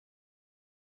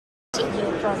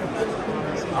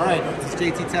All right, this is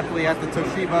JT Tepley at the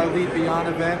Toshiba Lead Beyond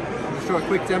event. I'm going to show a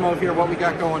quick demo of here what we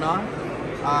got going on.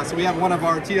 So we have one of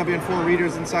our TWN4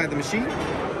 readers inside the machine.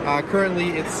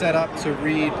 Currently it's set up to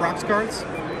read prox cards,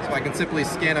 so I can simply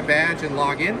scan a badge and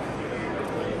log in.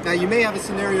 Now you may have a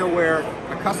scenario where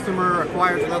a customer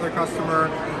acquires another customer,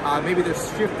 maybe they're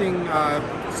shifting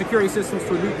security systems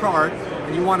to a new card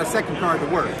and you want a second card to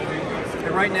work.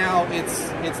 And right now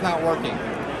it's not working.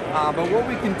 But what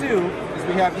we can do is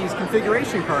we have these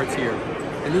configuration cards here.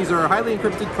 And these are highly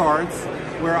encrypted cards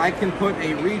where I can put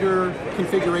a reader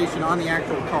configuration on the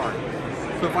actual card.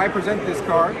 So if I present this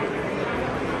card,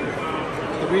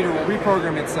 the reader will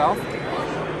reprogram itself.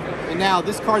 And now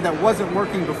this card that wasn't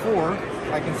working before,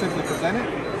 I can simply present it.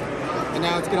 And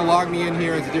now it's going to log me in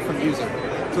here as a different user.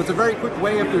 So it's a very quick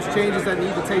way if there's changes that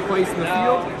need to take place in the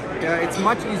field. It's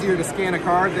much easier to scan a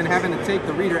card than having to take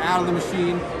the reader out of the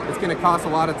machine. It's going to cost a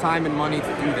lot of time and money to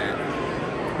do that.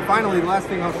 And finally, the last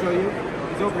thing I'll show you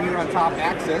is over here on top,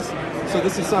 access. So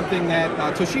this is something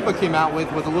that Toshiba came out with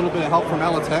a little bit of help from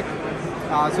Elatec.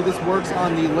 So this works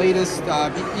on the latest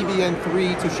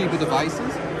EVN3 Toshiba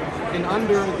devices. And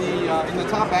under in the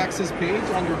top access page,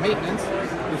 under maintenance,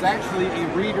 there's actually a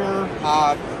reader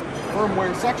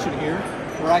firmware section here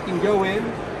where I can go in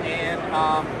and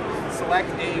select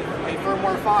a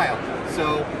firmware file.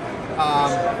 So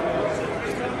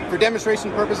for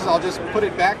demonstration purposes, I'll just put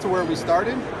it back to where we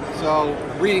started. So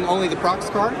reading only the prox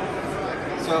card.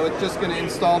 So it's just going to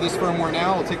install this firmware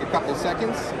now. It'll take a couple of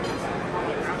seconds.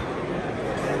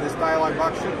 And this dialog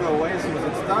box should go away as soon as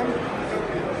it's done.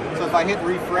 So if I hit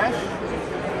refresh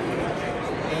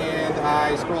and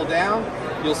I scroll down,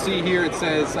 you'll see here it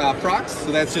says prox.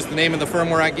 So that's just the name of the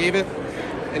firmware I gave it.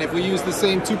 And if we use the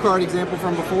same two-card example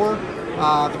from before,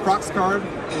 the prox card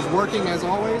is working as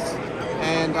always.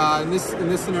 And in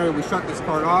this scenario, we shut this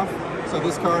card off, so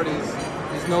this card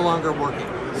is no longer working.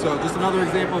 So just another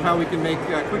example of how we can make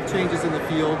quick changes in the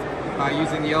field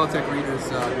using the Elatec readers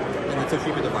in the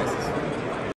Toshiba devices.